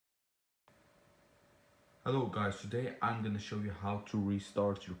Hello guys, today I'm gonna show you how to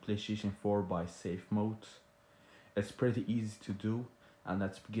restart your PlayStation 4 by safe mode. It's pretty easy to do, and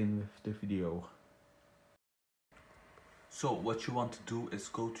let's begin with the video. So what you want to do is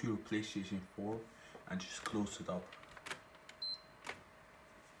go to your PlayStation 4 and just close it up.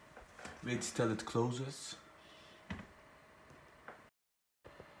 Wait till it closes.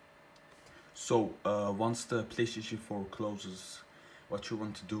 So once the PlayStation 4 closes, what you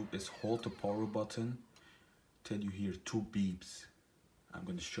want to do is hold the power button till you hear two beeps. I'm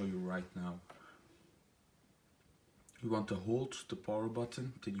going to show you right now. You want to hold the power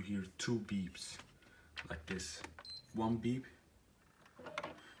button till you hear two beeps, like this. One beep,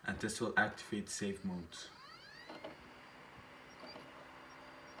 and this will activate safe mode.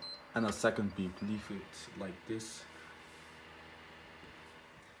 And a second beep, leave it like this.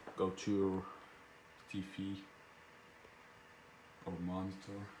 Go to your TV or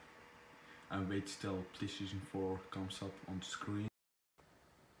monitor and wait till PlayStation 4 comes up on the screen.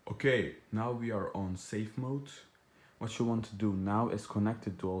 Okay, now we are on safe mode. What you want to do now is connect the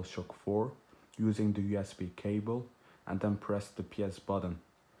DualShock 4 using the USB cable and then press the PS button.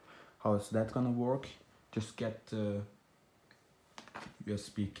 How is that gonna work? Just get the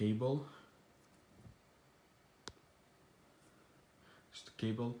USB cable,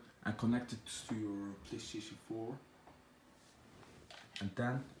 and connect it to your PlayStation 4, and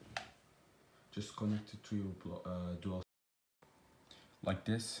then just connect it to your DualShock like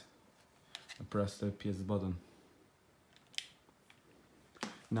this and press the PS button.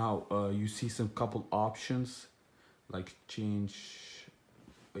 Now you see some couple options like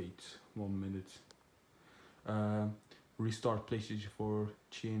wait 1 minute, restart PlayStation 4,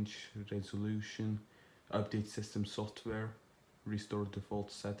 change resolution, update system software, restore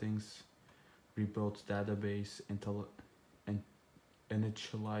default settings, rebuild database,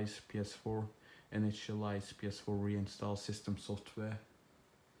 initialize PS4, initialize PS4, reinstall system software.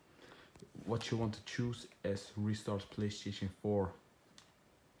 What you want to choose is restart PlayStation 4.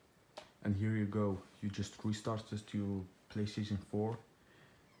 And here you go, you just restarted your PlayStation 4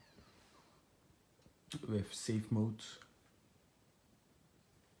 with safe mode.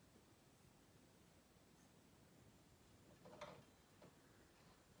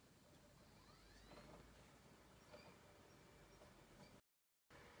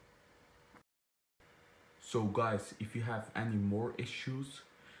 So guys, if you have any more issues,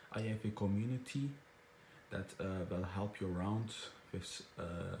 I have a community that will help you around with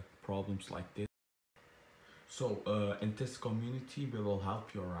problems like this. So in this community we will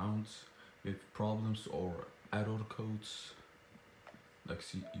help you around with problems or error codes, like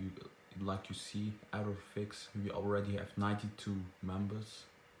you see error fix. We already have 92 members.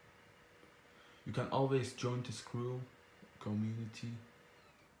 You can always join this community.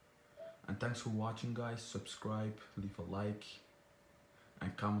 And thanks for watching guys. Subscribe, leave a like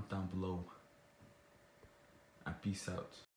and comment down below, and peace out.